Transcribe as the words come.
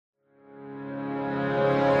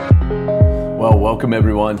Welcome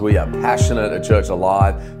everyone. We are passionate at Church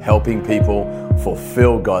Alive, helping people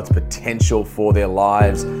fulfill God's potential for their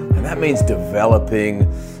lives. And that means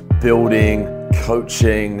developing, building,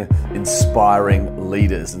 coaching, inspiring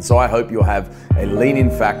leaders. And so I hope you'll have a lean-in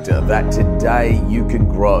factor that today you can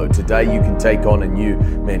grow. Today you can take on a new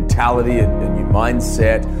mentality, a new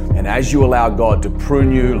mindset. And as you allow God to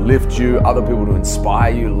prune you, lift you, other people to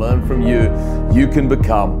inspire you, learn from you, you can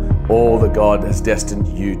become all that God has destined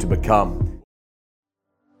you to become.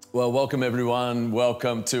 Well, welcome everyone.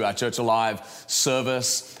 Welcome to our Church Alive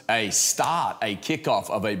service, a kickoff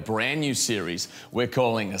of a brand new series we're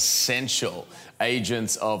calling Essential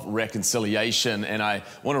Agents of Reconciliation. And I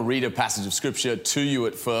want to read a passage of scripture to you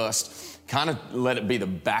at first, kind of let it be the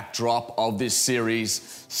backdrop of this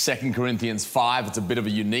series, 2 Corinthians 5. It's a bit of a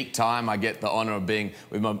unique time. I get the honor of being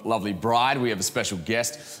with my lovely bride. We have a special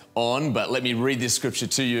guest on, but let me read this scripture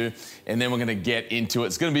to you, and then we're going to get into it.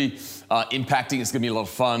 It's going to be impacting. It's going to be a lot of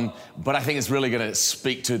fun, but I think it's really going to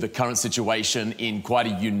speak to the current situation in quite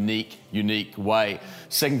a unique way.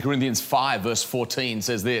 2 Corinthians 5 verse 14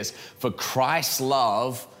 says this: "For Christ's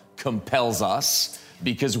love compels us,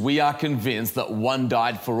 because we are convinced that one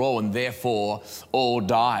died for all, and therefore all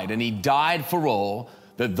died. And he died for all,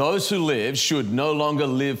 that those who live should no longer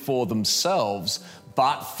live for themselves,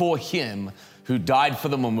 but for him who died for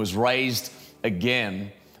them and was raised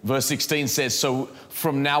again." Verse 16 says, "So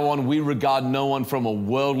from now on, we regard no one from a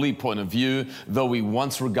worldly point of view. Though we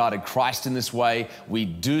once regarded Christ in this way, we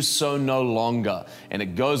do so no longer." And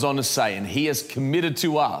it goes on to say, "And he has committed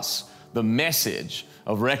to us the message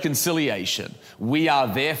of reconciliation. We are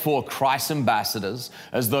therefore Christ's ambassadors,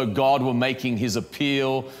 as though God were making his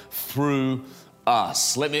appeal through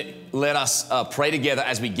us." Let us pray together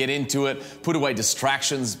as we get into it. Put away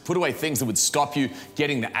distractions, put away things that would stop you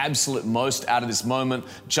getting the absolute most out of this moment.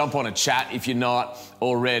 Jump on a chat if you're not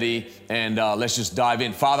already, and let's just dive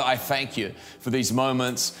in. Father, I thank you for these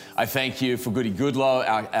moments. I thank you for Goody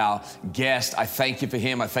Goodlow, our guest. I thank you for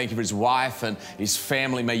him. I thank you for his wife and his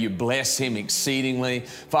family. May you bless him exceedingly.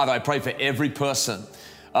 Father, I pray for every person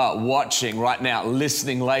watching right now,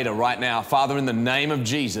 listening later right now. Father, in the name of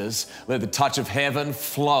Jesus, let the touch of heaven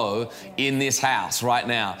flow in this house right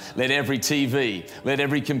now. Let every TV, let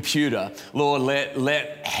every computer, Lord,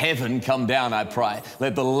 let heaven come down, I pray.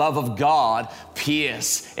 Let the love of God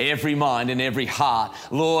pierce every mind and every heart.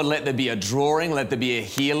 Lord, let there be a drawing, let there be a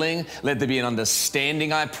healing, let there be an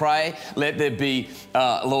understanding, I pray. Let there be,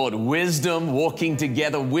 Lord, wisdom walking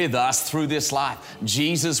together with us through this life.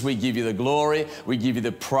 Jesus, we give you the glory, we give you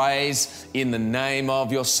the praise in the name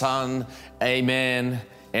of your Son. Amen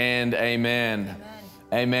and amen.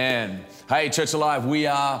 Amen. Hey, Church Alive, we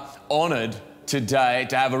are honored today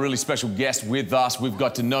to have a really special guest with us. We've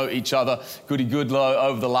got to know each other, Goody Goodlow,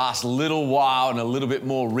 over the last little while and a little bit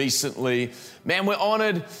more recently. Man, we're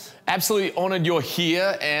honored, absolutely honored you're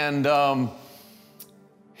here. And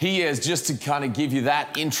he is, just to kind of give you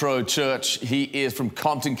that intro, church, he is from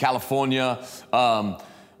Compton, California.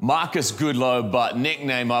 Marcus Goodlow, but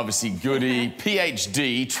nickname obviously Goody,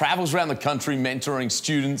 PhD, travels around the country mentoring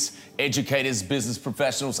students, educators, business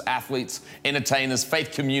professionals, athletes, entertainers,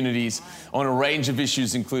 faith communities on a range of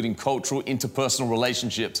issues including cultural, interpersonal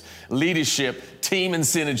relationships, leadership, team and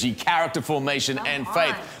synergy, character formation, and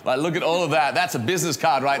faith. Like, look at all of that. That's a business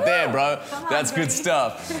card right there, bro. That's good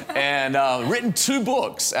stuff. And written 2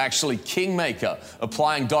 books, actually, Kingmaker,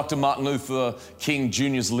 applying Dr. Martin Luther King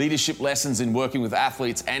Jr.'s leadership lessons in working with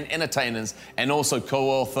athletes and entertainers, and also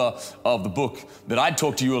co-author of the book that I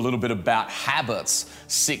talked to you a little bit about, Habits,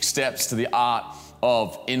 6 Steps to the Art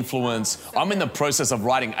of Influence. I'm in the process of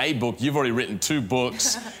writing a book. You've already written 2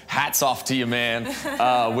 books. Hats off to you, man.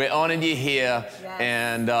 We're honored you're here. Yes.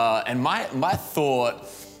 And my thought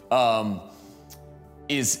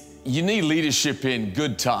is you need leadership in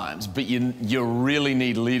good times, but you really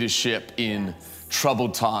need leadership in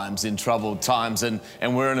troubled times, and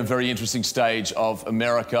we're in a very interesting stage of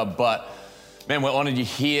America. But man, we're honored you're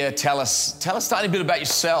here. Tell us a tiny bit about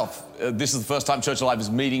yourself. This is the first time Church Alive is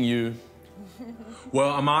meeting you. Well,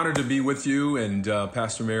 I'm honored to be with you and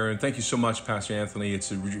Pastor Marion. Thank you so much, Pastor Anthony.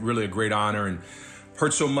 It's really a great honor, and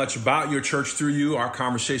heard so much about your church through you. Our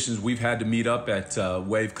conversations, we've had to meet up at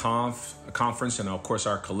Wave Conference, and of course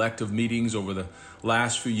our collective meetings over the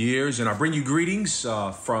last few years. And I bring you greetings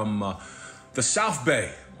from the South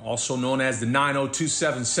Bay, also known as the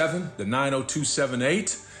 90277, the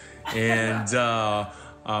 90278. And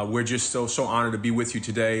we're just so honored to be with you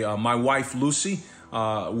today. My wife, Lucy,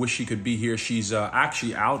 wish she could be here. She's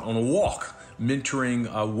actually out on a walk,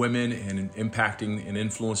 mentoring women and impacting and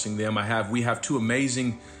influencing them. We have 2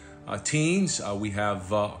 amazing teens. We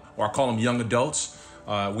have, or I call them young adults.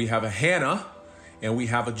 We have a Hannah and we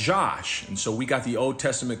have a Josh. And so we got the Old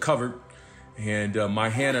Testament covered. And my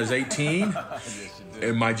Hannah is 18,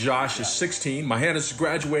 and my Josh is 16. My Hannah's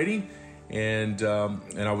graduating, and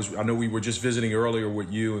I know we were just visiting earlier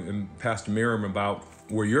with you and Pastor Miriam about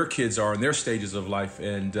where your kids are in their stages of life,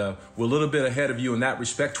 and we're a little bit ahead of you in that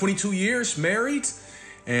respect. 22 years married,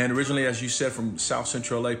 and originally, as you said, from South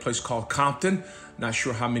Central LA, a place called Compton. Not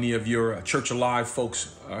sure how many of your Church Alive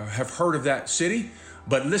folks have heard of that city.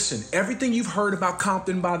 But listen, everything you've heard about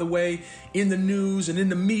Compton, by the way, in the news and in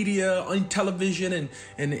the media, on television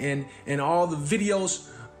and all the videos,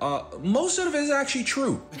 most of it is actually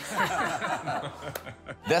true.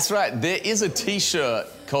 That's right. There is a T-shirt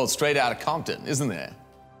called Straight Outta Compton, isn't there?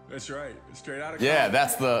 That's right. Straight Outta Compton. Yeah,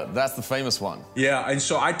 that's the famous one. Yeah, and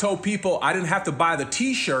so I told people I didn't have to buy the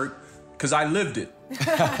T-shirt because I lived it.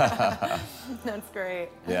 That's great.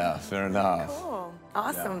 Yeah, fair enough. Cool.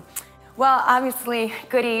 Awesome. Yeah. Well, obviously,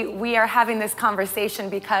 Goody, we are having this conversation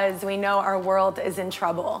because we know our world is in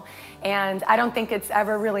trouble. And I don't think it's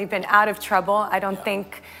ever really been out of trouble. I don't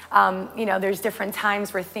think, there's different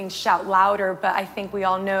times where things shout louder, but I think we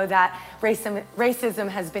all know that racism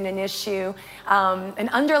has been an issue, an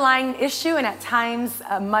underlying issue, and at times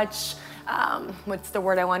much what's the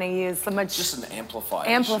word I want to use? Just an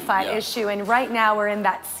amplified issue. And right now we're in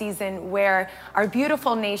that season where our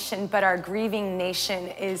beautiful nation, but our grieving nation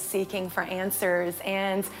is seeking for answers.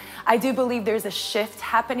 And I do believe there's a shift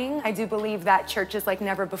happening. I do believe that churches like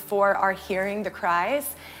never before are hearing the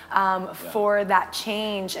cries for that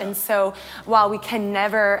change. And so while we can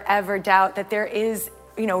never, ever doubt that there is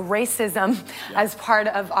racism as part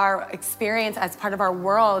of our experience, as part of our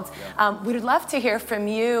world. We'd love to hear from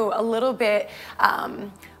you a little bit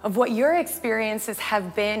of what your experiences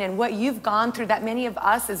have been and what you've gone through that many of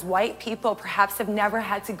us as white people perhaps have never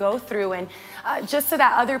had to go through. And just so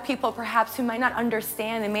that other people perhaps who might not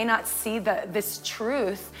understand and may not see this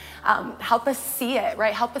truth, help us see it,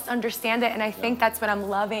 right? Help us understand it. And I think that's what I'm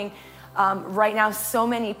loving. Right now, so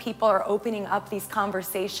many people are opening up these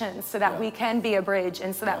conversations so that we can be a bridge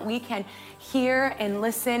and so that we can hear and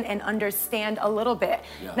listen and understand a little bit.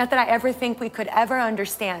 Not that I ever think we could ever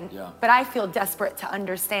understand, but I feel desperate to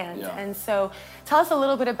understand. And so tell us a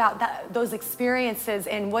little bit about those experiences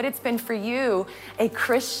and what it's been for you, a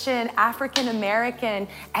Christian, African-American,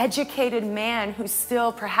 educated man who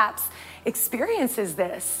still perhaps experiences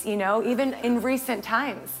this, even in recent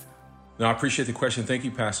times. No, I appreciate the question. Thank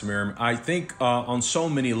you, Pastor Miriam. I think on so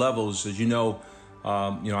many levels, as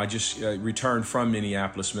I just returned from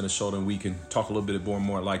Minneapolis, Minnesota, and we can talk a little bit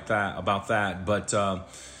more about that. But,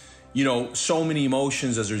 so many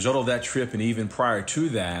emotions as a result of that trip, and even prior to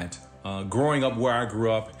that, growing up where I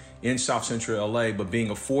grew up in South Central LA, but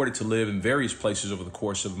being afforded to live in various places over the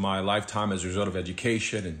course of my lifetime as a result of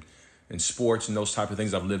education and sports and those type of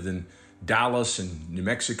things. I've lived in Dallas and New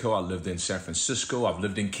Mexico. I lived in San Francisco. I've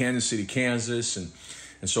lived in Kansas City, Kansas. And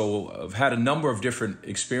so I've had a number of different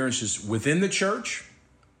experiences within the church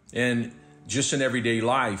and just in everyday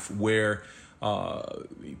life where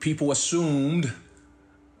people assumed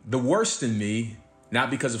the worst in me,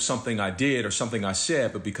 not because of something I did or something I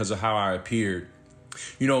said, but because of how I appeared.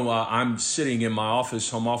 I'm sitting in my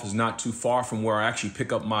home office, not too far from where I actually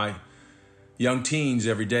pick up my young teens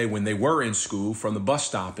every day when they were in school from the bus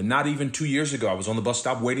stop. And not even 2 years ago, I was on the bus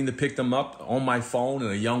stop waiting to pick them up on my phone,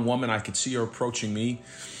 and a young woman, I could see her approaching me,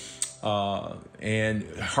 and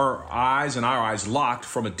her eyes and our eyes locked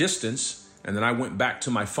from a distance. And then I went back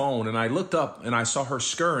to my phone and I looked up and I saw her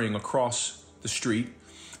scurrying across the street.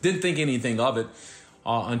 Didn't think anything of it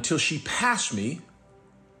until she passed me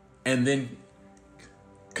and then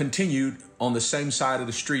continued on the same side of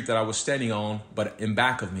the street that I was standing on, but in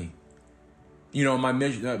back of me. My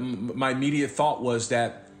immediate thought was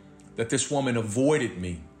that this woman avoided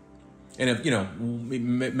me. And,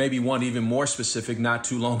 maybe one even more specific, not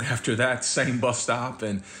too long after that, same bus stop,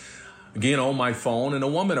 and again on my phone, and a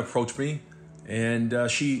woman approached me, and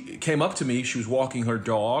she came up to me. She was walking her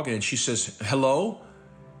dog, and she says, "Hello."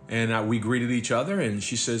 And we greeted each other, and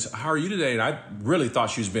she says, "How are you today?" And I really thought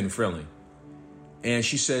she was being friendly. And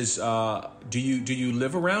she says, do you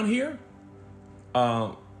live around here?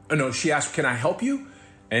 No, she asked, "Can I help you?"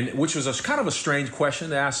 And which was kind of a strange question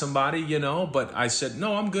to ask somebody, but I said,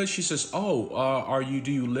 "No, I'm good." She says,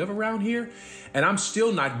 do you live around here? And I'm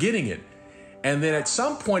still not getting it. And then at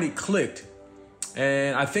some point it clicked.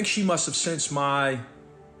 And I think she must have sensed my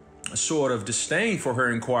sort of disdain for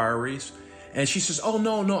her inquiries. And she says, "Oh,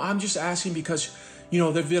 no, I'm just asking because,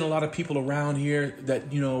 there've been a lot of people around here that,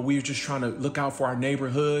 we're just trying to look out for our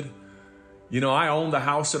neighborhood. I own the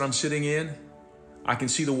house that I'm sitting in. I can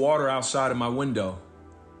see the water outside of my window,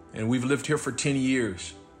 and we've lived here for 10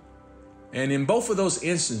 years. And in both of those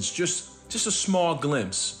instances, just a small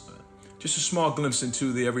glimpse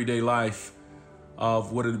into the everyday life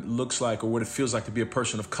of what it looks like or what it feels like to be a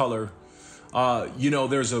person of color.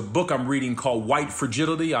 There's a book I'm reading called White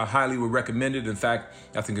Fragility. I highly would recommend it. In fact,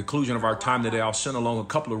 at the conclusion of our time today, I'll send along a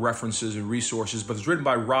couple of references and resources, but it's written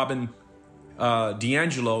by Robin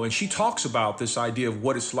DiAngelo, and she talks about this idea of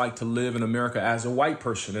what it's like to live in America as a white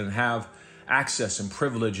person and have access and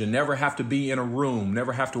privilege and never have to be in a room,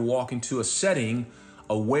 never have to walk into a setting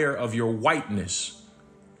aware of your whiteness.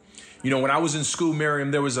 When I was in school,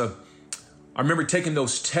 Miriam, I remember taking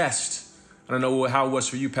those tests. I don't know how it was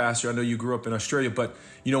for you, Pastor. I know you grew up in Australia, but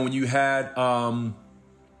when you had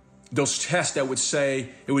those tests that would say,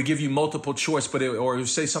 it would give you multiple choice, or it would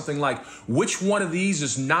say something like, which one of these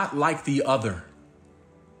is not like the other?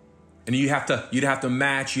 And you'd have to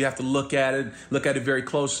match, you have to look at it very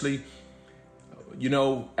closely.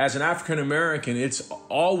 As an African American, it's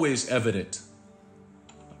always evident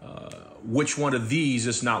which one of these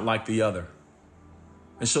is not like the other.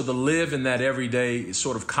 And so to live in that everyday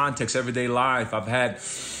sort of context, everyday life, I've had,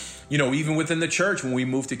 even within the church, when we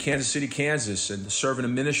moved to Kansas City, Kansas, and to serve in a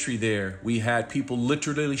ministry there, we had people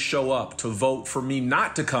literally show up to vote for me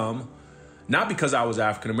not to come, not because I was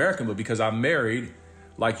African American, but because I'm married,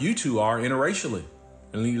 like you two are, interracially,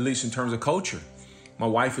 at least in terms of culture. My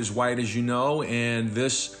wife is white, as you know, and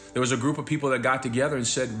there was a group of people that got together and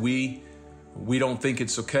said, we don't think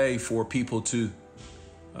it's okay for people to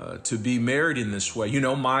be married in this way.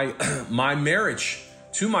 My marriage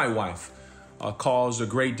to my wife caused a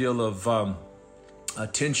great deal of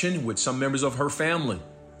tension with some members of her family.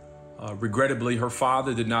 Regrettably, her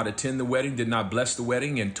father did not attend the wedding, did not bless the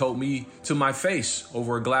wedding, and told me to my face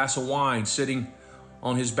over a glass of wine sitting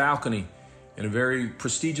on his balcony in a very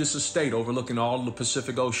prestigious estate overlooking all of the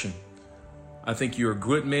Pacific Ocean. I think you're a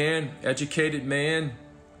good man, educated man,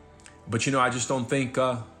 but I just don't think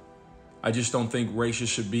races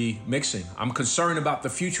should be mixing. I'm concerned about the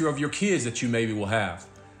future of your kids that you maybe will have.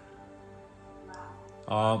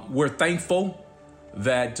 We're thankful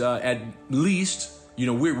that at least,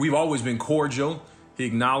 we've always been cordial. He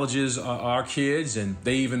acknowledges our kids, and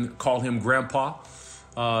they even call him grandpa,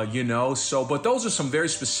 but those are some very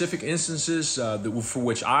specific instances for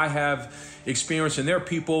which I have experienced. And there are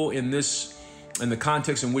people in the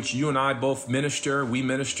context in which you and I both we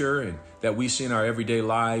minister, and that we see in our everyday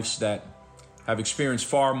lives that have experienced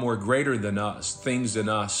far more greater than us, things than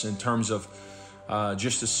us, in terms of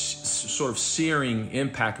just a sort of searing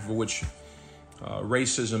impact of which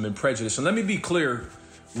racism and prejudice. And let me be clear,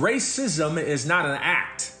 racism is not an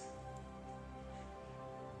act.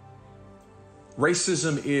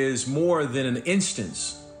 Racism is more than an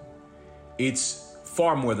instance. It's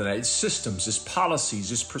far more than that. It's systems, it's policies,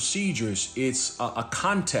 it's procedures, it's a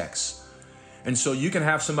context. And so you can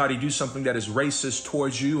have somebody do something that is racist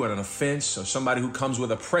towards you and an offense, or somebody who comes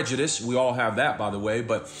with a prejudice. We all have that, by the way,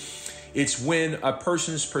 but it's when a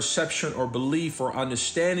person's perception or belief or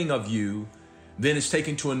understanding of you then is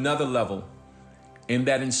taken to another level, in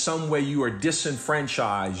that in some way you are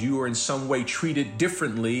disenfranchised, you are in some way treated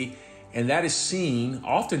differently. And that is seen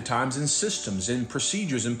oftentimes in systems, in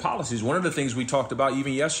procedures, and policies. One of the things we talked about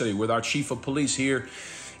even yesterday with our chief of police here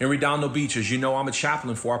in Redondo Beach, as you know, I'm a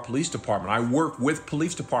chaplain for our police department. I work with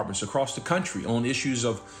police departments across the country on issues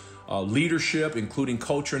of leadership, including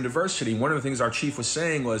culture and diversity. One of the things our chief was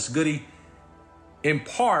saying was, Goody, in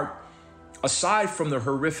part, aside from the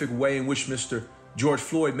horrific way in which Mr. George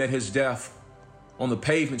Floyd met his death on the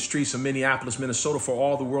pavement streets of Minneapolis, Minnesota, for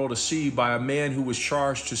all the world to see by a man who was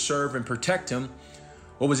charged to serve and protect him.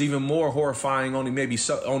 What was even more horrifying,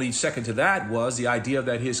 only second to that, was the idea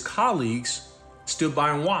that his colleagues stood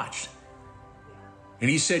by and watched. And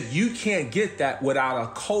he said, you can't get that without a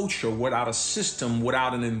culture, without a system,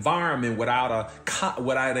 without an environment, without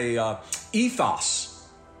a ethos.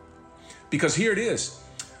 Because here it is.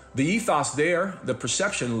 The ethos there, the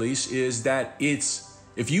perception at least, is that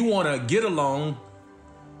if you want to get along,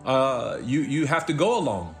 you have to go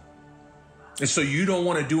along. And so you don't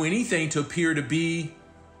want to do anything to appear to be,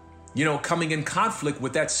 coming in conflict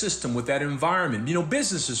with that system, with that environment.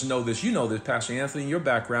 Businesses know this. You know this, Pastor Anthony, in your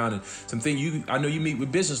background, and something I know you meet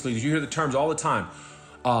with business leaders. You hear the terms all the time.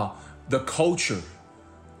 The culture.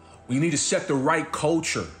 We need to set the right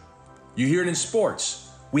culture. You hear it in sports.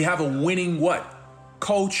 We have a winning what?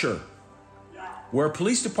 Culture. Where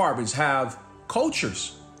police departments have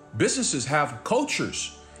cultures. Businesses have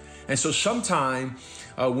cultures. And so sometimes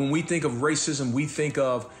when we think of racism, we think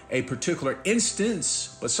of a particular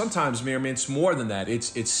instance, but sometimes, Miriam, it's more than that.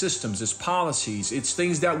 It's systems, it's policies, it's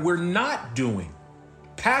things that we're not doing.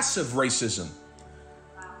 Passive racism.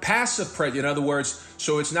 passive prejudice. In other words,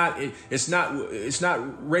 so it's not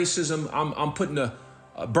racism. I'm putting a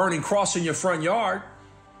burning cross in your front yard.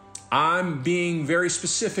 I'm being very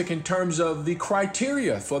specific in terms of the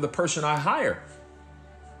criteria for the person I hire.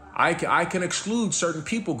 I can exclude certain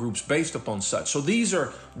people groups based upon such. So these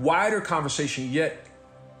are wider conversations, yet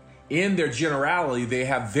in their generality, they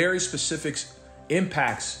have very specific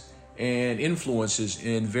impacts and influences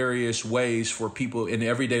in various ways for people in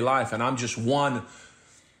everyday life. And I'm just one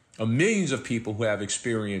of millions of people who have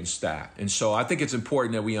experienced that. And so I think it's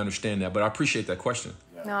important that we understand that, but I appreciate that question.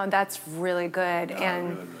 Yeah. No, that's really good.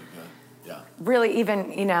 And really good. Yeah. Really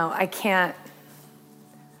even, you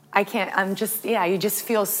just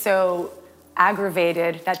feel so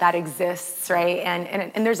aggravated that exists, right?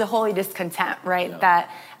 And there's a holy discontent, right? Yeah.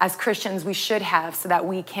 That as Christians we should have so that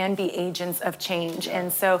we can be agents of change. Yeah.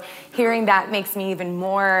 And so hearing that makes me even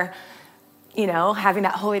more, having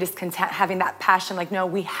that holy discontent, having that passion, like, no,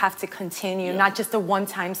 we have to continue, not just a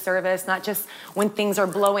one-time service, not just when things are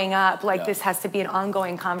blowing up, this has to be an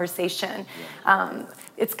ongoing conversation. Yeah.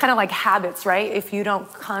 It's kind of like habits, right? If you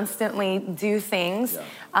don't constantly do things,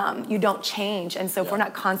 you don't change. And so if we're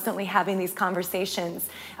not constantly having these conversations,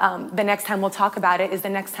 the next time we'll talk about it is the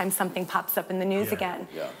next time something pops up in the news again.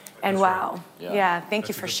 Yeah. And wow. Right. Thank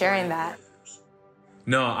you for sharing that.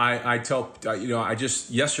 No, I tell,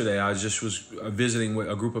 yesterday I was visiting with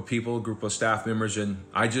a group of people, a group of staff members, and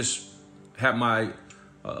I just had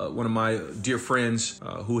one of my dear friends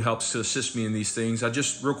who helps to assist me in these things.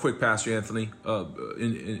 Real quick, Pastor Anthony,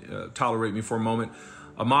 tolerate me for a moment.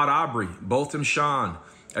 Ahmaud Arbery, Botham Jean,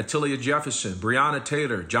 Attilia Jefferson, Breonna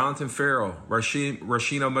Taylor, Jonathan Farrell, Rashina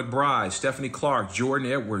McBride, Stephanie Clark, Jordan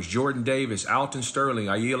Edwards, Jordan Davis, Alton Sterling,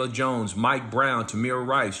 Ayala Jones, Mike Brown, Tamir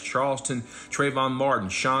Rice, Charleston Trayvon Martin,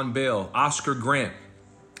 Sean Bell, Oscar Grant,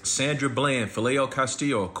 Sandra Bland, Phileo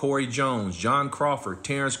Castillo, Corey Jones, John Crawford,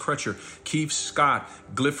 Terrence Crutcher, Keith Scott,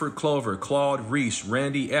 Clifford Clover, Claude Reese,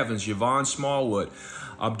 Randy Evans, Yvonne Smallwood,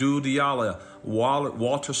 Abdul Diallo,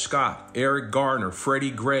 Walter Scott, Eric Garner,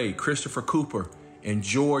 Freddie Gray, Christopher Cooper, and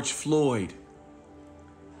George Floyd.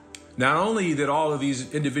 Not only did all of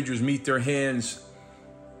these individuals meet their hands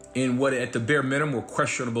in what at the bare minimum were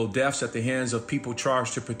questionable deaths at the hands of people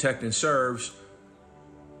charged to protect and serve,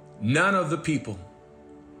 none of the people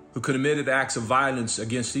who committed acts of violence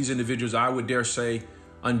against these individuals, I would dare say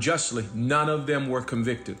unjustly, none of them were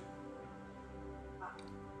convicted.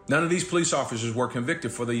 None of these police officers were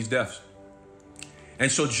convicted for these deaths.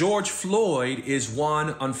 And so George Floyd is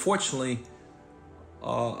one, unfortunately,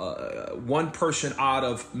 one person out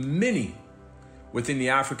of many within the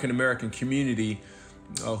African-American community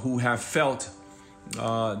who have felt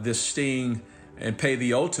this sting and pay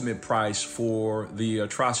the ultimate price for the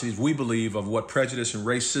atrocities, we believe, of what prejudice and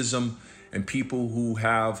racism and people who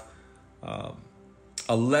have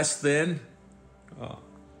a less than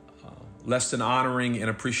honoring and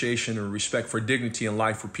appreciation and respect for dignity and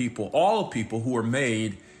life for people, all people who are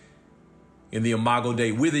made in the Imago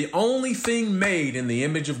Dei. We're the only thing made in the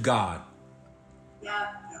image of God. Yeah.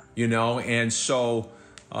 And so,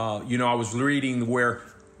 I was reading where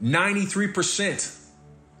 93%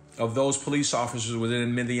 of those police officers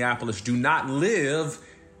within Minneapolis do not live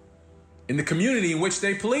in the community in which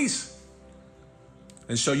they police.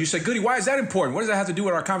 And so you say, Goody, why is that important? What does that have to do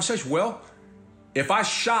with our conversation? Well, if I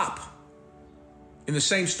shop in the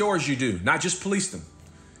same store as you do, not just police them,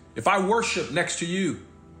 if I worship next to you,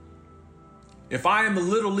 if I am a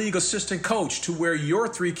Little League assistant coach to where your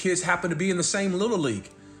 3 kids happen to be in the same Little League,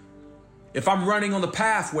 if I'm running on the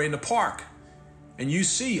pathway in the park and you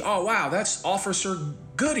see, oh, wow, that's Officer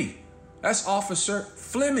Goody, that's Officer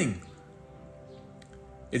Fleming,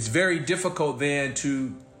 it's very difficult then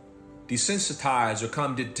to desensitize or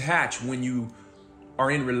come detached when you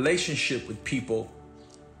are in relationship with people,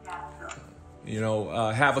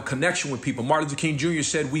 have a connection with people. Martin Luther King Jr.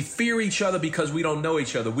 said, we fear each other because we don't know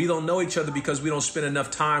each other. We don't know each other because we don't spend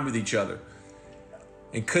enough time with each other.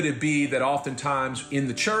 And could it be that oftentimes in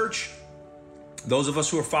the church, those of us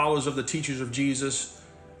who are followers of the teachers of Jesus,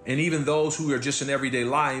 and even those who are just in everyday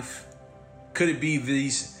life, could it be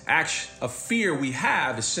these acts of fear we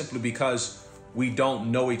have is simply because we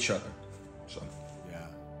don't know each other? So.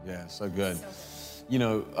 Yeah, so good.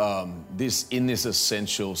 This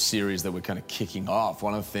essential series that we're kind of kicking off,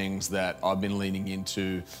 one of the things that I've been leaning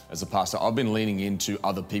into as a pastor, I've been leaning into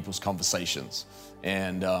other people's conversations.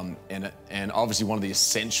 And obviously one of the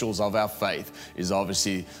essentials of our faith is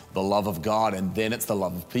obviously the love of God, and then it's the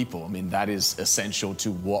love of people. I mean, that is essential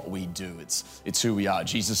to what we do. It's who we are.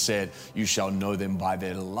 Jesus said, you shall know them by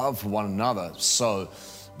their love for one another. So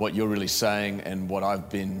what you're really saying and what I've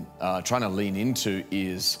been trying to lean into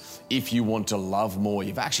is if you want to love more,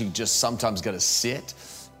 you've actually just sometimes got to sit,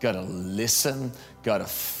 got to listen, got to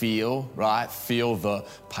feel, right? Feel the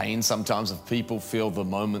pain sometimes of people, feel the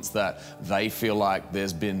moments that they feel like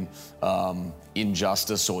there's been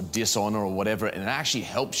injustice or dishonor or whatever, and it actually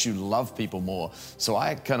helps you love people more. So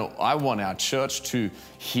I want our church to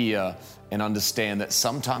hear and understand that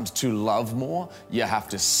sometimes to love more, you have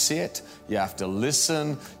to sit, you have to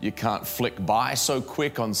listen, you can't flick by so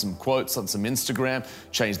quick on some quotes on some Instagram,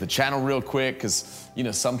 change the channel real quick, because, you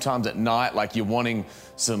know, sometimes at night, like you're wanting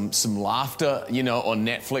some laughter, you know, on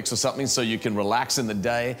Netflix or something so you can relax in the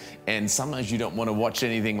day, and sometimes you don't want to watch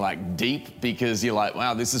anything like deep because you're like,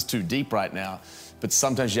 wow, this is too deep right now. But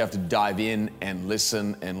sometimes you have to dive in and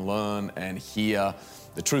listen and learn and hear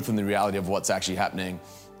the truth and the reality of what's actually happening.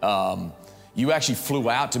 You actually flew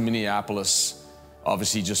out to Minneapolis,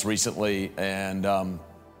 obviously just recently, and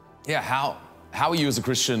how are you as a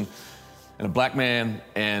Christian and a black man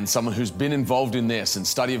and someone who's been involved in this and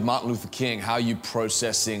study of Martin Luther King, how are you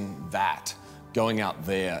processing that, going out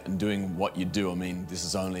there and doing what you do? I mean, this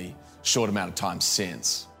is only a short amount of time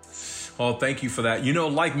since. Oh, thank you for that. You know,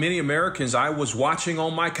 like many Americans, I was watching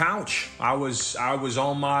on my couch. I was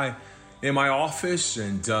in my office,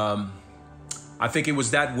 and I think it was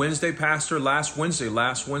that Wednesday, Pastor, last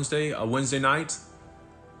Wednesday, a Wednesday night,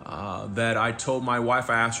 that I told my wife,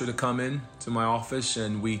 I asked her to come in to my office,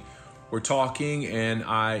 and we were talking, and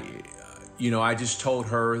I just told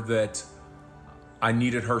her that I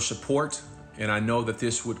needed her support, and I know that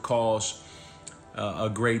this would cause a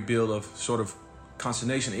great deal of sort of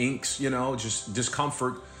consternation, angst, you know, just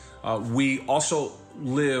discomfort. We also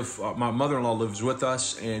live, my mother-in-law lives with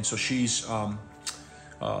us, and so she's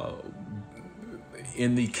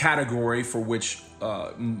in the category for which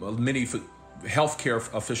many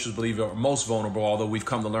healthcare officials believe are most vulnerable, although we've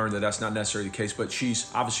come to learn that that's not necessarily the case. But she's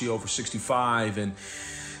obviously over 65, and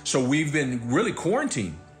so we've been really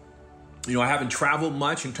quarantined. You know, I haven't traveled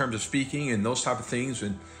much in terms of speaking and those type of things,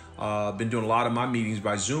 and been doing a lot of my meetings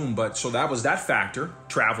by Zoom. But so that was that factor,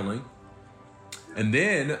 traveling. And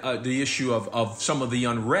then the issue of some of the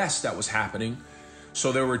unrest that was happening.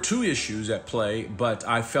 So there were two issues at play, but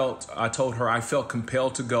I told her I felt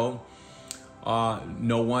compelled to go.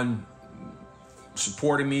 No one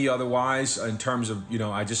supported me otherwise in terms of, you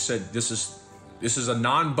know, I just said, this is a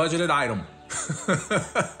non-budgeted item.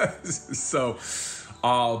 So,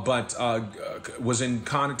 was in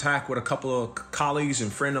contact with a couple of colleagues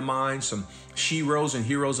and friend of mine, some sheroes and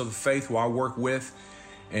heroes of the faith who I work with.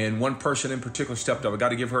 And one person in particular stepped up. I got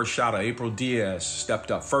to give her a shout out. April Diaz stepped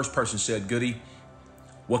up. First person said, Goody,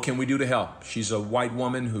 what can we do to help? She's a white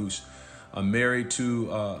woman who's married to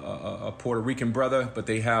a Puerto Rican brother, but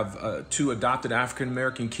they have two adopted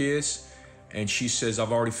African-American kids. And she says,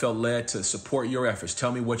 I've already felt led to support your efforts.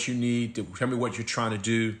 Tell me what you need. Tell me what you're trying to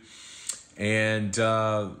do. And,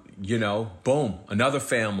 boom, another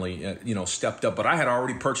family, stepped up. But I had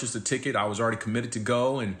already purchased a ticket. I was already committed to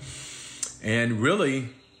go. And really,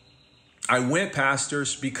 I went,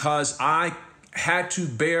 pastors, because I had to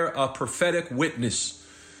bear a prophetic witness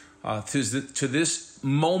to this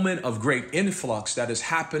moment of great influx that is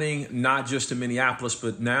happening, not just in Minneapolis,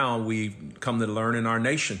 but now we've come to learn in our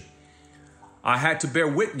nation. I had to bear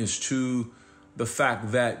witness to the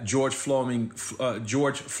fact that George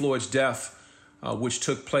Floyd's death, which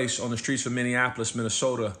took place on the streets of Minneapolis,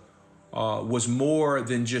 Minnesota, was more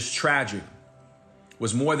than just tragic,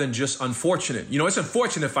 was more than just unfortunate. You know, it's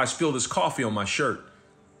unfortunate if I spill this coffee on my shirt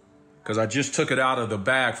because I just took it out of the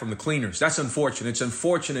bag from the cleaners. That's unfortunate. It's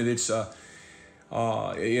unfortunate. It's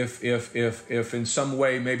if in some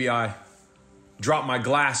way maybe I drop my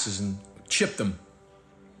glasses and chip them.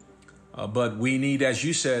 But we need, as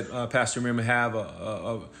you said, Pastor Miriam,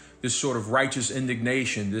 have this sort of righteous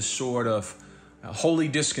indignation, this sort of holy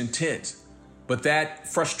discontent. But that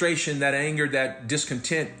frustration, that anger, that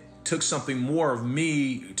discontent took something more of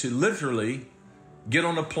me to literally get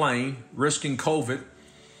on a plane, risking COVID,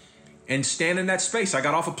 and stand in that space. I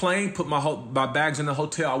got off a plane, put my bags in the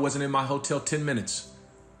hotel. I wasn't in my hotel 10 minutes.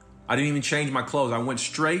 I didn't even change my clothes. I went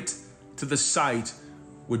straight to the site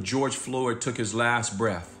where George Floyd took his last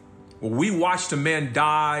breath. Well, we watched a man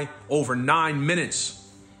die over 9 minutes.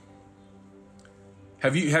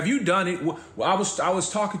 Have you done it? Well, I was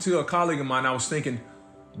talking to a colleague of mine. I was thinking,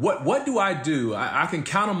 what do I do? I can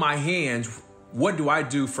count on my hands. What do I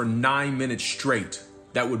do for 9 minutes straight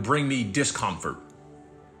that would bring me discomfort?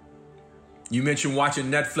 You mentioned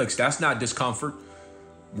watching Netflix. That's not discomfort.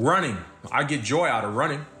 Running. I get joy out of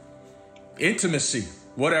running. Intimacy.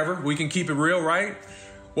 Whatever. We can keep it real, right?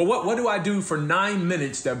 Well, what do I do for 9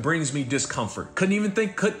 minutes that brings me discomfort? Couldn't even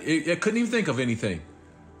think of anything,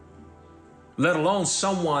 let alone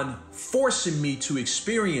someone forcing me to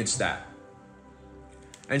experience that.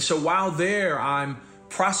 And so while there, I'm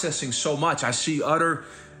processing so much. I see utter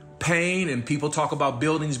pain, and people talk about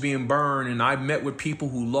buildings being burned, and I met with people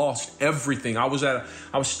who lost everything. I was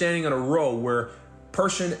standing in a row where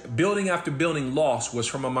building after building lost was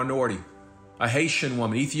from a minority. A Haitian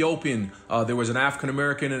woman, Ethiopian. There was an African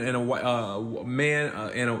American and a man,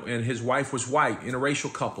 and his wife was white.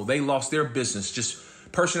 Interracial couple. They lost their business. Just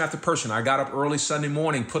person after person. I got up early Sunday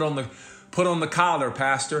morning. Put on the collar,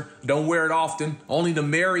 Pastor. Don't wear it often. Only to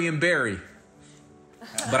marry and bury.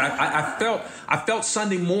 But I felt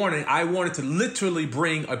Sunday morning I wanted to literally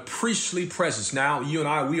bring a priestly presence. Now you and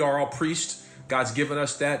I, we are all priests. God's given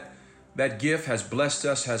us that gift, has blessed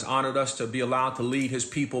us, has honored us to be allowed to lead his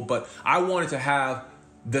people. But I wanted to have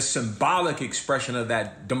the symbolic expression of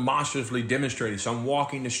that demonstratively demonstrated. So I'm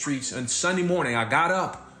walking the streets, and Sunday morning I got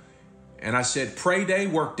up and I said, pray day,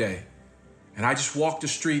 work day. And I just walked the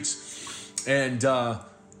streets, and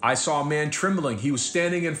I saw a man trembling. He was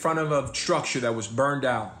standing in front of a structure that was burned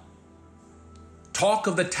out. Talk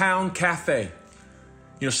of the Town Cafe.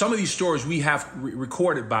 You know, some of these stories we have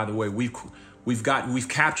recorded, by the way. We've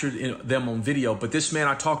captured them on video. But this man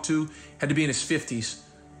I talked to had to be in his 50s.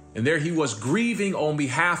 And there he was grieving on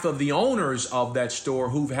behalf of the owners of that store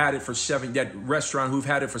that restaurant who've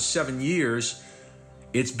had it for 7 years.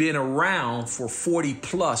 It's been around for 40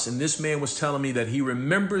 plus. And this man was telling me that he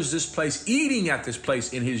remembers this place, eating at this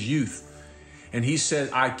place in his youth. And he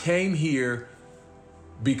said, I came here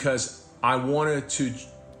because I wanted to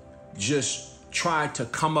just try to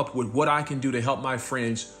come up with what I can do to help my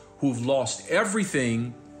friends who've lost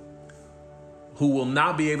everything, who will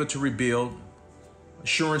not be able to rebuild.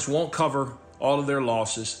 Insurance won't cover all of their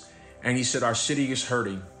losses. And he said, our city is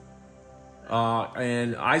hurting.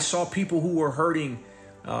 And I saw people who were hurting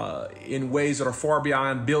in ways that are far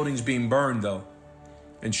beyond buildings being burned, though,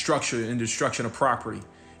 and destruction of property.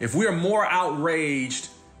 If we are more outraged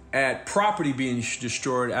at property being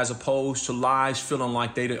destroyed as opposed to lives feeling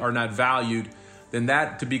like they are not valued, then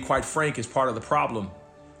that, to be quite frank, is part of the problem.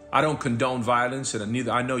 I don't condone violence, and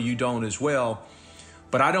I know you don't as well,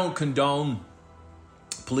 but I don't condone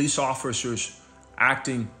police officers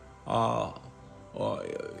acting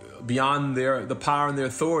beyond the power and their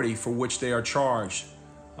authority for which they are charged.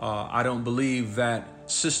 I don't believe that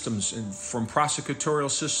systems, from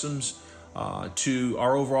prosecutorial systems to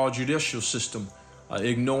our overall judicial system,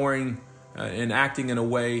 ignoring and acting in a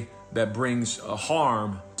way that brings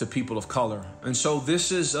harm to people of color. And so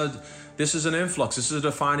this is an influx. This is a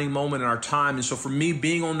defining moment in our time. And so for me,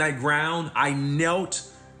 being on that ground, I knelt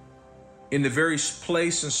in the very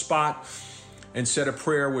place and spot and said a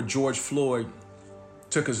prayer where George Floyd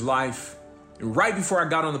took his life. And right before I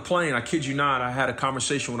got on the plane, I kid you not, I had a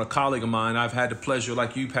conversation with a colleague of mine. I've had the pleasure,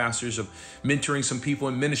 like you pastors, of mentoring some people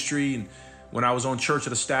in ministry. And when I was on Church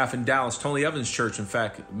of the Staff in Dallas, Tony Evans Church, in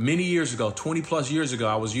fact, many years ago, 20 plus years ago,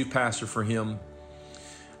 I was youth pastor for him.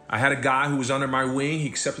 I had a guy who was under my wing. He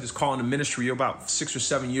accepted his call in the ministry about 6 or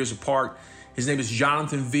 7 years apart. His name is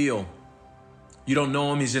Jonathan Veal. You don't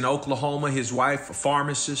know him. He's in Oklahoma. His wife, a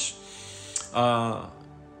pharmacist.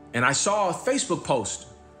 And I saw a Facebook post.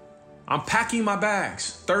 I'm packing my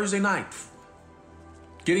bags Thursday night,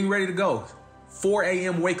 getting ready to go. 4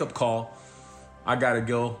 a.m. wake-up call. I got to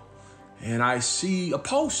go. And I see a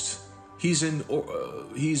post. He's in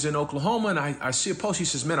Oklahoma, and I see a post. He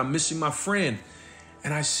says, man, I'm missing my friend.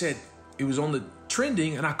 And I said, it was on the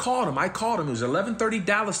trending, and I called him. It was 11:30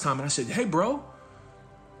 Dallas time. And I said, hey, bro.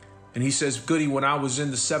 And he says, Goody, when I was in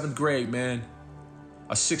the 7th grade, man,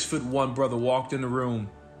 a 6'1" brother walked in the room.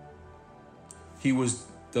 He was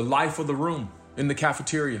the life of the room in the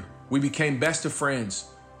cafeteria. We became best of friends.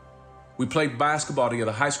 We played basketball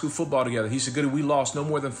together, high school football together. He said, Goody, we lost no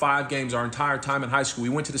more than 5 games our entire time in high school. We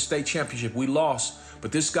went to the state championship. We lost.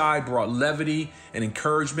 But this guy brought levity and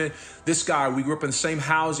encouragement. This guy, we grew up in the same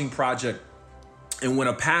housing project. And when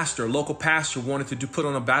a local pastor wanted to put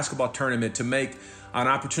on a basketball tournament to make an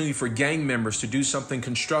opportunity for gang members to do something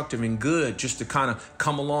constructive and good, just to kind of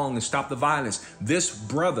come along and stop the violence, this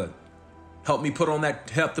brother helped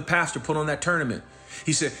the pastor put on that tournament.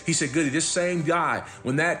 He said, Goody, this same guy,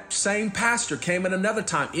 when that same pastor came at another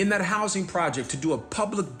time in that housing project to do a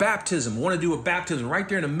public baptism, want to do a baptism right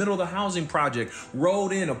there in the middle of the housing project,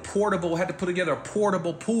 rode in had to put together a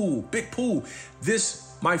portable pool, big pool.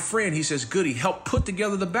 This, my friend, he says, Goody, helped put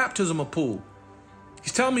together the baptismal pool.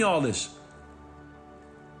 He's telling me all this.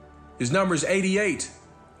 His number is 88.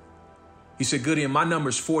 He said, Goody, and my number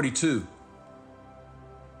is 42.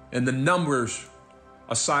 And the numbers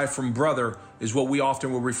aside from brother, is what we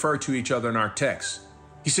often will refer to each other in our texts.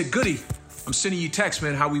 He said, Goody, I'm sending you text,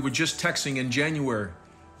 man, how we were just texting in January.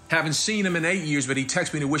 Haven't seen him in 8 years, but he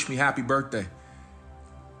texted me to wish me happy birthday.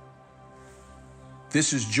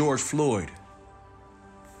 This is George Floyd.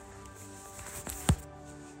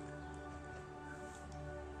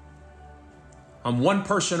 I'm one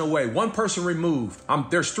person away, one person removed.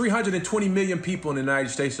 There's 320 million people in the United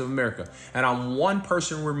States of America, and I'm one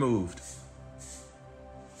person removed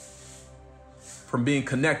from being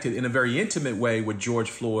connected in a very intimate way with George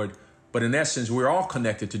Floyd. But in essence, we're all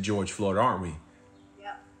connected to George Floyd, aren't we?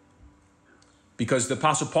 Yeah. Because the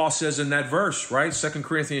Apostle Paul says in that verse, right? 2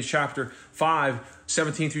 Corinthians chapter 5,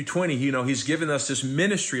 17 through 20, he's given us this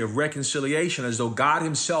ministry of reconciliation as though God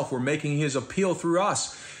himself were making his appeal through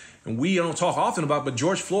us. And we don't talk often about, but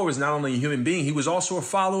George Floyd was not only a human being, he was also a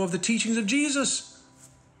follower of the teachings of Jesus.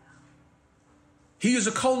 He is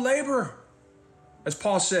a co-laborer, as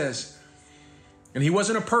Paul says. And he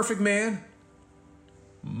wasn't a perfect man.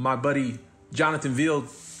 My buddy Jonathan Veal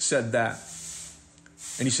said that.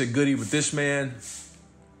 And he said, Goody, with this man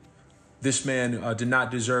did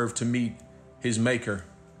not deserve to meet his maker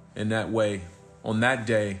in that way on that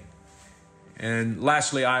day. And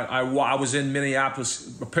lastly, I was in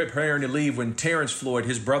Minneapolis preparing to leave when Terrence Floyd,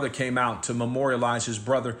 his brother, came out to memorialize his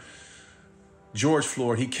brother, George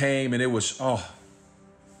Floyd. He came, and it was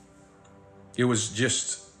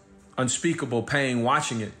just unspeakable pain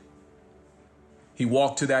watching it. He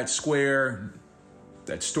walked to that square,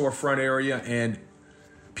 that storefront area, and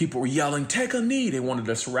people were yelling, take a knee. They wanted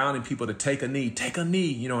the surrounding people to take a knee,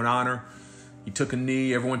 in honor. He took a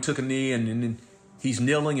knee, everyone took a knee, and then he's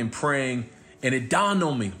kneeling and praying. And it dawned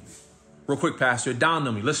on me, real quick, Pastor, it dawned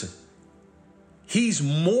on me, listen, he's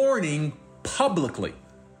mourning publicly.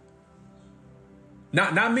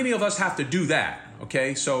 Not many of us have to do that,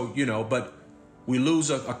 okay? So, but we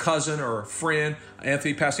lose a cousin or a friend.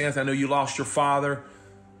 Pastor Anthony, I know you lost your father.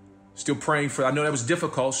 Still praying for, I know that was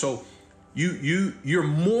difficult. So you're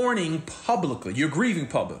mourning publicly, you're grieving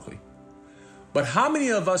publicly. But how many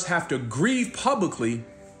of us have to grieve publicly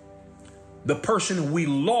the person we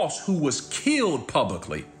lost who was killed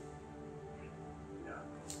publicly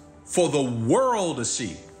for the world to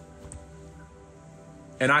see?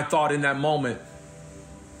 And I thought in that moment,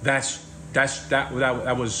 that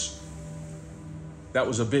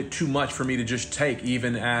was a bit too much for me to just take,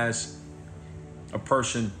 even as a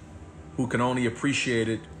person who can only appreciate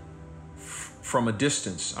it from a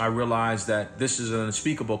distance. I realized that this is an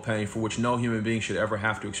unspeakable pain for which no human being should ever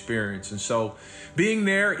have to experience. And so being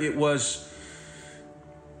there, it was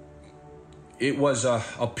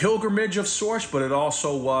a pilgrimage of sorts, but it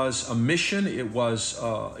also was a mission. It was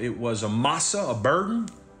a masa, a burden.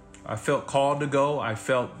 I felt called to go. I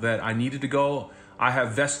felt that I needed to go. I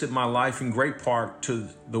have vested my life in great part to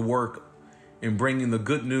the work in bringing the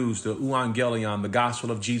good news, the euangelion, the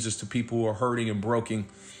gospel of Jesus to people who are hurting and broken,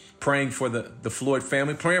 praying for the Floyd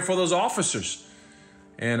family, praying for those officers,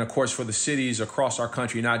 and of course for the cities across our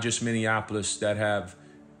country, not just Minneapolis, that have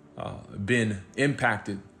been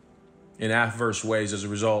impacted in adverse ways as a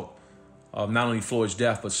result of not only Floyd's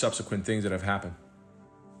death, but subsequent things that have happened.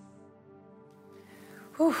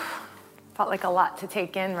 Whew. Felt like a lot to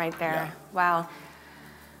take in right there. Yeah. Wow.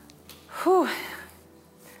 Whew.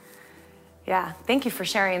 Yeah, thank you for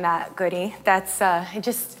sharing that, Goody. That's,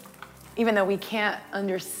 even though we can't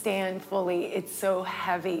understand fully, it's so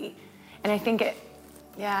heavy. And I think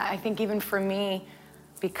even for me,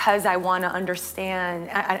 because I want to understand,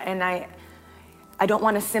 I don't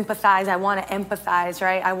want to sympathize, I want to empathize,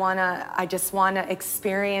 right? I just want to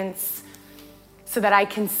experience so that I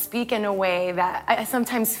can speak in a way that I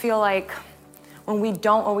sometimes feel like when we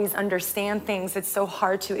don't always understand things, it's so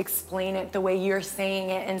hard to explain it the way you're saying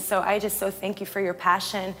it. And so I just so thank you for your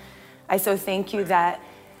passion. I so thank you that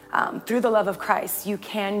through the love of Christ, you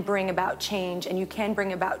can bring about change and you can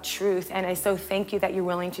bring about truth. And I so thank you that you're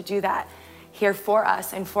willing to do that here for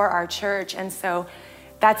us and for our church. And so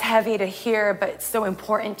that's heavy to hear, but it's so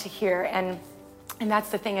important to hear. And that's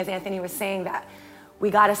the thing, as Anthony was saying, that we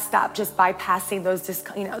got to stop just bypassing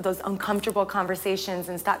those uncomfortable conversations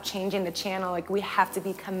and stop changing the channel. Like, we have to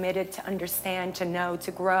be committed to understand, to know, to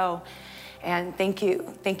grow. And thank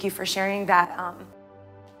you for sharing that.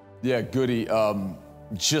 Yeah, Goody.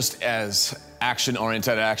 Just as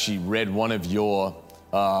action-oriented, I actually read one of your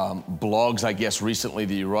blogs, I guess, recently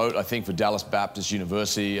that you wrote, I think, for Dallas Baptist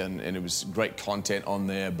University, and it was great content on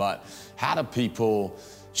there. But how do people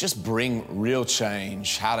just bring real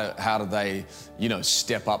change? How do they,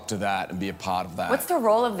 step up to that and be a part of that? What's the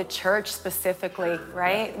role of the church specifically,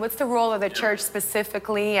 right? What's the role of the church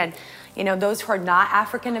specifically? And, those who are not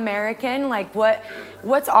African American, like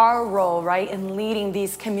what's our role, right, in leading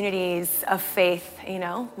these communities of faith,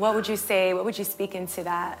 What would you say? What would you speak into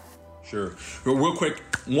that? Sure. Real quick,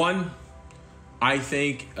 one, I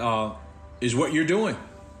think, is what you're doing.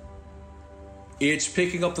 It's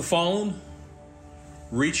picking up the phone,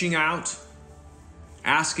 reaching out,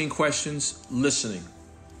 asking questions, listening.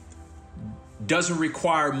 Doesn't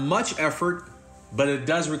require much effort, but it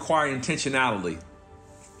does require intentionality.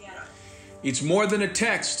 Yeah. It's more than a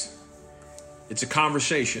text. It's a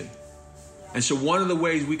conversation. And so one of the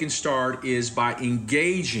ways we can start is by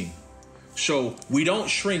engaging. So we don't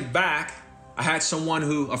shrink back. I had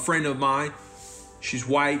a friend of mine, she's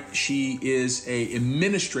white. She is an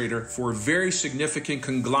administrator for a very significant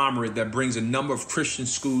conglomerate that brings a number of Christian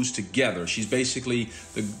schools together. She's basically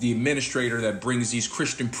the administrator that brings these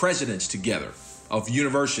Christian presidents together of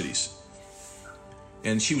universities.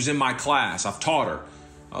 And she was in my class. I've taught her,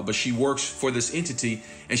 but she works for this entity.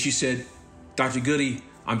 And she said, Dr. Goody,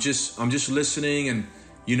 I'm just listening, and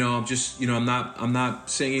I'm not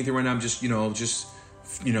saying anything right now. I'm just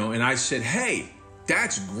and I said, hey,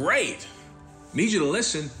 that's great. Need you to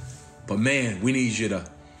listen, but man, we need you to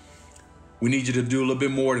do a little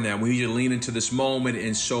bit more than that. We need you to lean into this moment.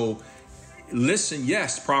 And so listen,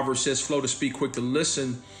 yes, Proverbs says slow to speak, quick to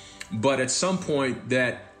listen, but at some point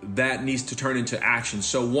that needs to turn into action.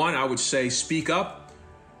 So one, I would say speak up,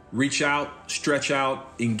 reach out, stretch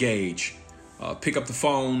out, engage, pick up the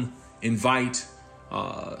phone, invite,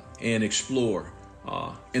 and explore.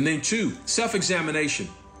 And then two, self-examination.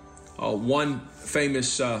 One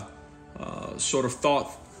famous sort of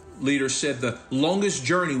thought leader said the longest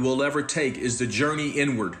journey we'll ever take is the journey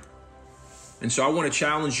inward. And so I want to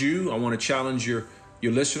challenge you. I want to challenge your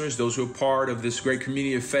listeners, those who are part of this great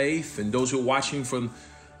community of faith, and those who are watching from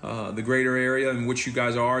the greater area in which you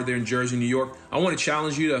guys are there in Jersey, New York. I want to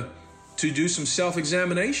challenge you to do some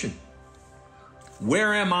self-examination.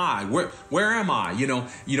 Where am I? Where am I?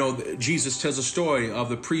 Jesus tells a story of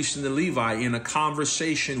the priest and the Levite in a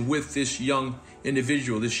conversation with this young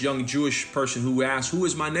individual, this young Jewish person who asks, who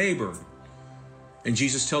is my neighbor? And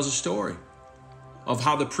Jesus tells a story of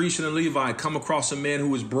how the priest and the Levite come across a man who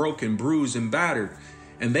was broken, bruised, and battered.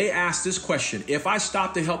 And they ask this question: if I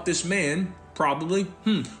stop to help this man, probably,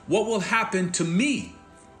 what will happen to me?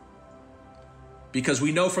 Because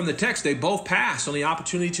we know from the text, they both passed on the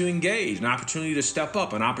opportunity to engage, an opportunity to step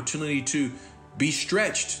up, an opportunity to be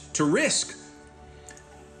stretched, to risk.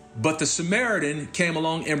 But the Samaritan came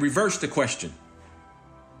along and reversed the question.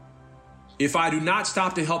 If I do not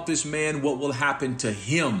stop to help this man, what will happen to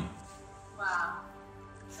him? Wow.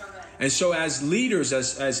 So good. And so as leaders,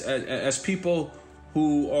 as people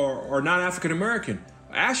who are not African American,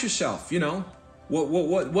 ask yourself,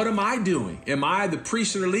 what am I doing? Am I the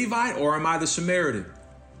priest or the Levite, or am I the Samaritan?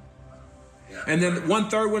 Yeah. And then one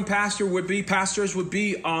pastors would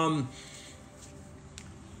be,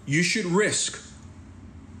 you should risk.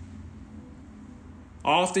 I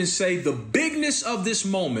often say the bigness of this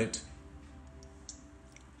moment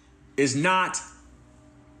is not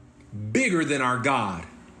bigger than our God.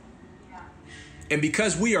 Yeah. And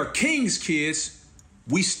because we are King's kids,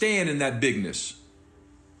 we stand in that bigness.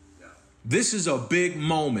 This is a big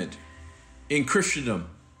moment in Christendom,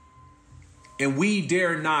 and we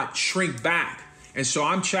dare not shrink back. And so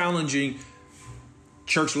I'm challenging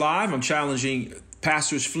Church Live. I'm challenging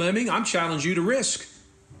Pastors Fleming. I'm challenging you to risk.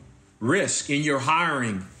 Risk in your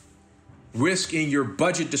hiring. Risk in your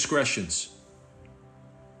budget discretions.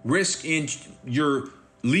 Risk in your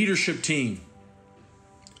leadership team.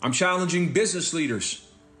 I'm challenging business leaders.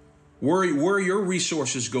 Where are your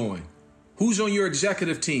resources going? Who's on your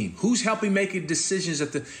executive team? Who's helping make decisions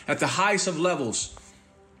at the highest of levels?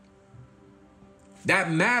 That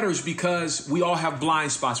matters because we all have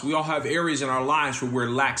blind spots. We all have areas in our lives where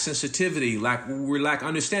we lack sensitivity, we lack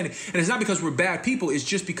understanding. And it's not because we're bad people. It's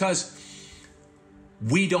just because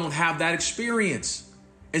we don't have that experience.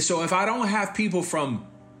 And so if I don't have people from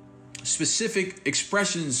specific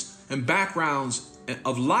expressions and backgrounds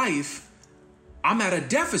of life, I'm at a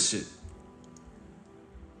deficit.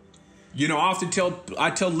 I often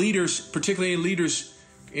tell leaders, particularly leaders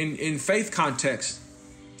in faith context,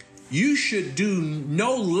 you should do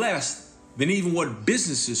no less than even what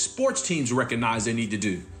businesses, sports teams recognize they need to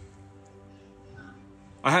do.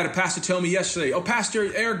 I had a pastor tell me yesterday,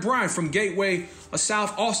 Pastor Eric Bryan from Gateway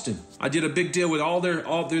South Austin. I did a big deal with all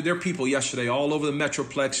their people yesterday, all over the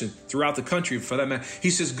Metroplex and throughout the country for that matter. He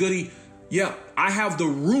says, Goody, I have the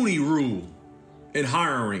Rooney Rule. in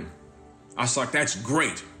hiring. I was like, that's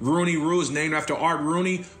great. Rooney Rule is named after Art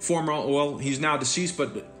Rooney, he's now deceased,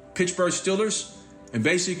 but Pittsburgh Steelers. And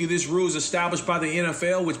basically this rule is established by the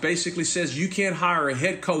NFL, which basically says you can't hire a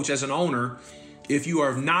head coach as an owner if you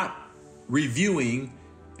are not reviewing,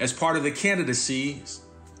 as part of the candidacy,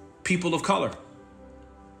 people of color.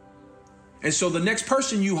 And so the next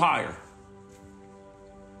person you hire,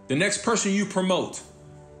 the next person you promote,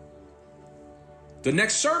 the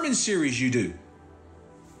next sermon series you do,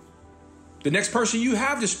 the next person you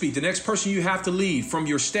have to speak, the next person you have to lead, from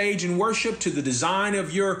your stage and worship to the design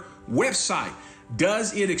of your website,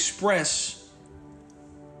 does it express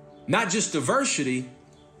not just diversity,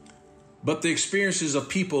 but the experiences of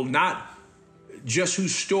people, not just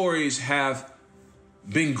whose stories have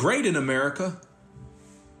been great in America?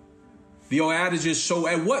 The old adage is, so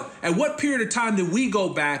at what period of time did we go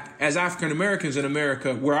back as African Americans in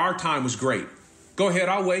America where our time was great? Go ahead,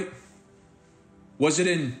 I'll wait. Was it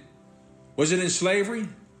in slavery?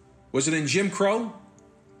 Was it in Jim Crow?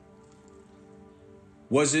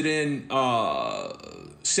 Was it in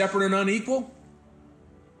separate and unequal?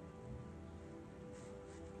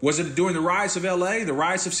 Was it during the riots of LA, the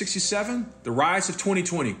riots of 67, the riots of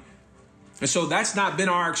 2020? And so that's not been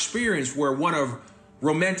our experience, where one of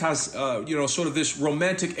sort of this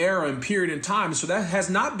romantic era and period in time. So that has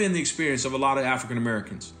not been the experience of a lot of African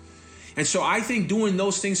Americans. And so I think doing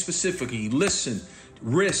those things specifically, listen,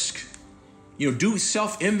 risk, do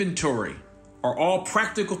self-inventory, are all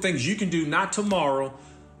practical things you can do, not tomorrow,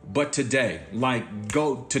 but today. Like,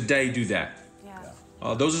 go today, do that.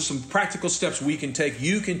 Yeah. Those are some practical steps we can take,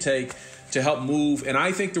 you can take, to help move. And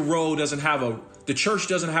I think the church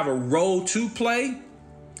doesn't have a role to play.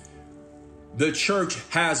 The church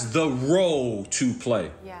has the role to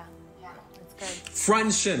play. Yeah, that's good. Front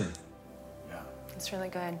and center. Yeah. That's really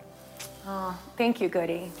good. Oh, thank you,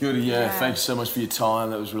 Goody. Goody, yeah. Thanks so much for your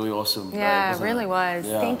time. That was really awesome. Yeah, it really was.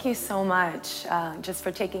 Yeah. Thank you so much just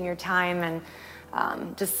for taking your time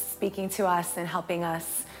and just speaking to us and helping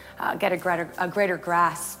us get a greater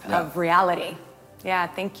grasp of reality. Yeah,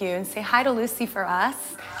 thank you. And say hi to Lucy for us.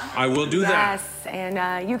 I will do that. Yes,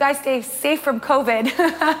 and you guys stay safe from COVID.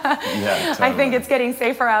 Yeah, totally. I think it's getting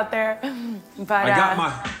safer out there. But I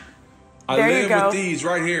got I live with these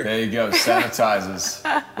right here. There you go, sanitizers.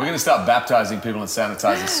 We're going to start baptizing people in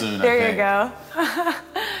sanitizers soon, there I think.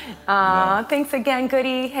 You go. Thanks again,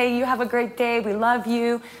 Goody. Hey, you have a great day. We love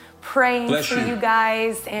you. Praying Bless for you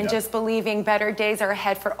guys and just believing better days are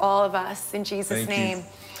ahead for all of us. In Jesus' name.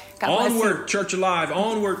 God bless Onward, you. Church Alive,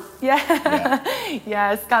 onward. Yeah.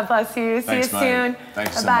 Yes, God bless you. See you soon.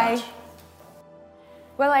 Thanks so Bye-bye. much.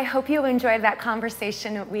 Well, I hope you enjoyed that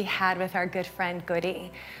conversation we had with our good friend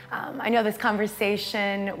Goody. I know this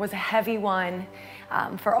conversation was a heavy one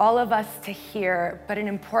for all of us to hear, but an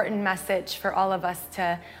important message for all of us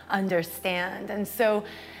to understand. And so,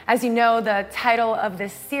 as you know, the title of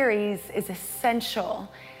this series is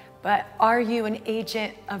Essential, but are you an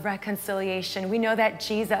agent of reconciliation? We know that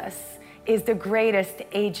Jesus is the greatest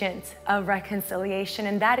agent of reconciliation,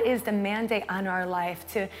 and that is the mandate on our life,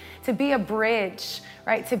 to be a bridge,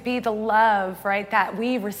 right? To be the love, right, that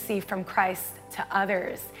we receive from Christ to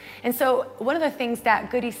others. And so one of the things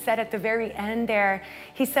that Goody said at the very end there,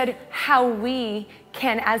 he said how we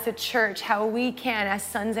can, as a church, how we can, as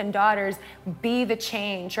sons and daughters, be the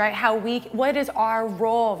change, right? What is our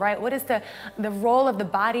role, right? What is the role of the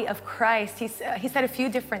body of Christ? He said a few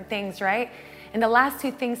different things, right? And the last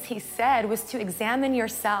two things he said was to examine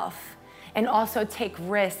yourself and also take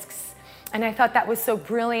risks. And I thought that was so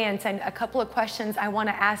brilliant. And a couple of questions I want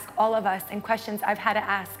to ask all of us, and questions I've had to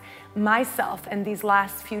ask myself in these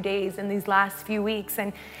last few days, in these last few weeks.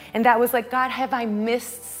 And that was like, God, have I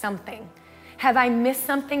missed something? Have I missed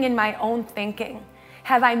something in my own thinking?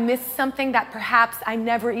 Have I missed something that perhaps I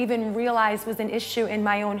never even realized was an issue in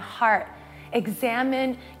my own heart?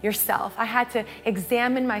 Examine yourself. I had to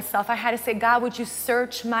examine myself. I had to say, God, would you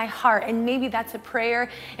search my heart? And maybe that's a prayer,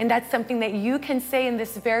 and that's something that you can say in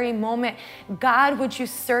this very moment. God, would you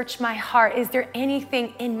search my heart? Is there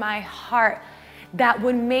anything in my heart that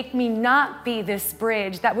would make me not be this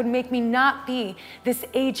bridge, that would make me not be this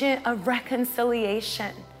agent of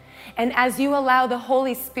reconciliation? And as you allow the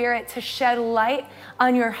Holy Spirit to shed light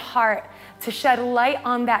on your heart, to shed light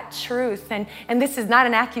on that truth. And this is not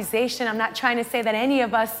an accusation. I'm not trying to say that any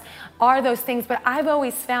of us are those things, but I've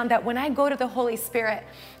always found that when I go to the Holy Spirit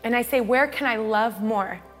and I say, where can I love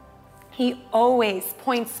more? He always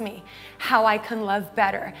points me how I can love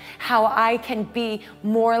better, how I can be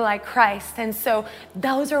more like Christ. And so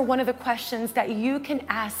those are one of the questions that you can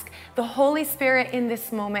ask the Holy Spirit in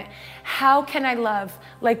this moment. How can I love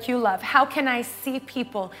like you love? How can I see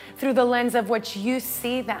people through the lens of what you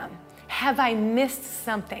see them? Have I missed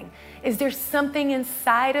something? Is there something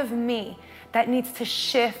inside of me that needs to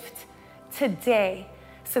shift today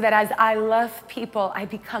so that as I love people, I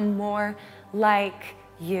become more like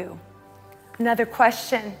you? Another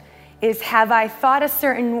question is, have I thought a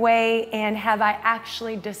certain way and have I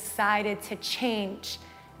actually decided to change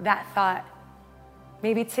that thought?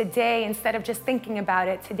 Maybe today, instead of just thinking about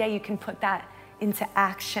it, today you can put that into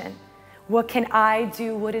action. What can I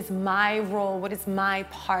do? What is my role? What is my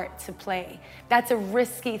part to play? That's a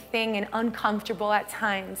risky thing and uncomfortable at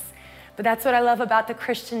times. But that's what I love about the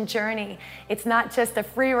Christian journey. It's not just a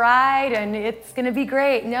free ride and it's going to be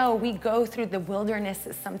great. No, we go through the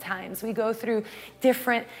wildernesses sometimes. We go through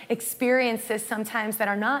different experiences sometimes that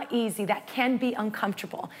are not easy, that can be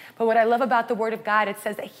uncomfortable. But what I love about the Word of God, it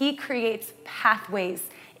says that He creates pathways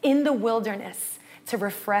in the wilderness to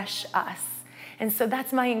refresh us. And so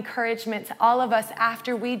that's my encouragement to all of us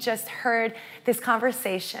after we just heard this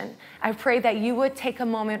conversation. I pray that you would take a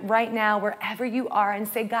moment right now, wherever you are, and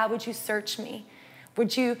say, God, would you search me?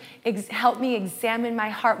 Would you help me examine my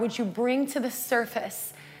heart? Would you bring to the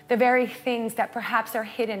surface the very things that perhaps are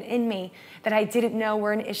hidden in me that I didn't know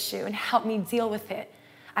were an issue, and help me deal with it?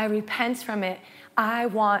 I repent from it. I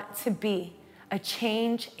want to be a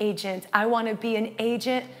change agent. I want to be an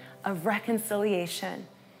agent of reconciliation.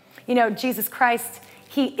 You know, Jesus Christ,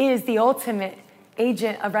 He is the ultimate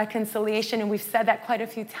agent of reconciliation, and we've said that quite a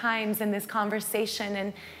few times in this conversation,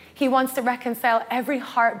 and He wants to reconcile every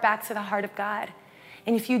heart back to the heart of God.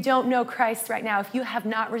 And if you don't know Christ right now, if you have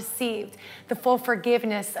not received the full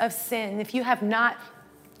forgiveness of sin, if you have not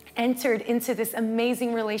entered into this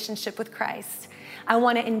amazing relationship with Christ, I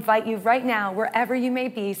want to invite you right now, wherever you may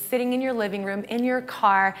be, sitting in your living room, in your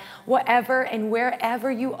car, whatever and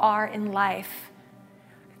wherever you are in life,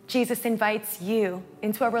 Jesus invites you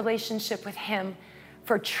into a relationship with Him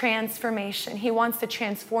for transformation. He wants to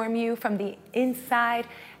transform you from the inside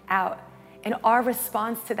out. And our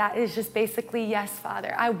response to that is just basically, yes,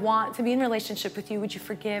 Father, I want to be in relationship with you. Would you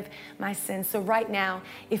forgive my sins? So right now,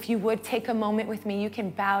 if you would take a moment with me, you can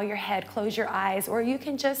bow your head, close your eyes, or you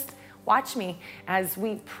can just watch me as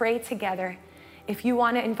we pray together. If you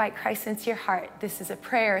want to invite Christ into your heart, this is a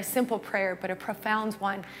prayer, a simple prayer, but a profound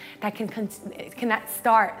one that can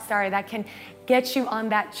get you on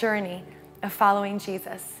that journey of following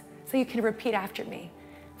Jesus. So you can repeat after me.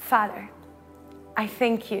 Father, I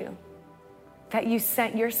thank you that you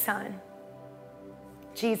sent your Son,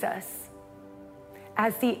 Jesus,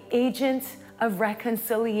 as the agent of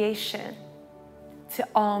reconciliation to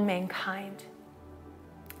all mankind.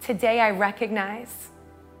 Today I recognize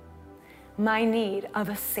my need of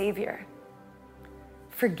a Savior.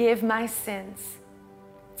 Forgive my sins.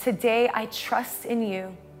 Today I trust in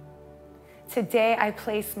you. Today I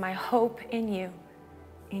place my hope in you.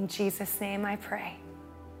 In Jesus' name I pray.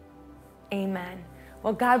 Amen.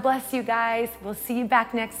 Well, God bless you guys. We'll see you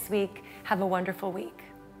back next week. Have a wonderful week.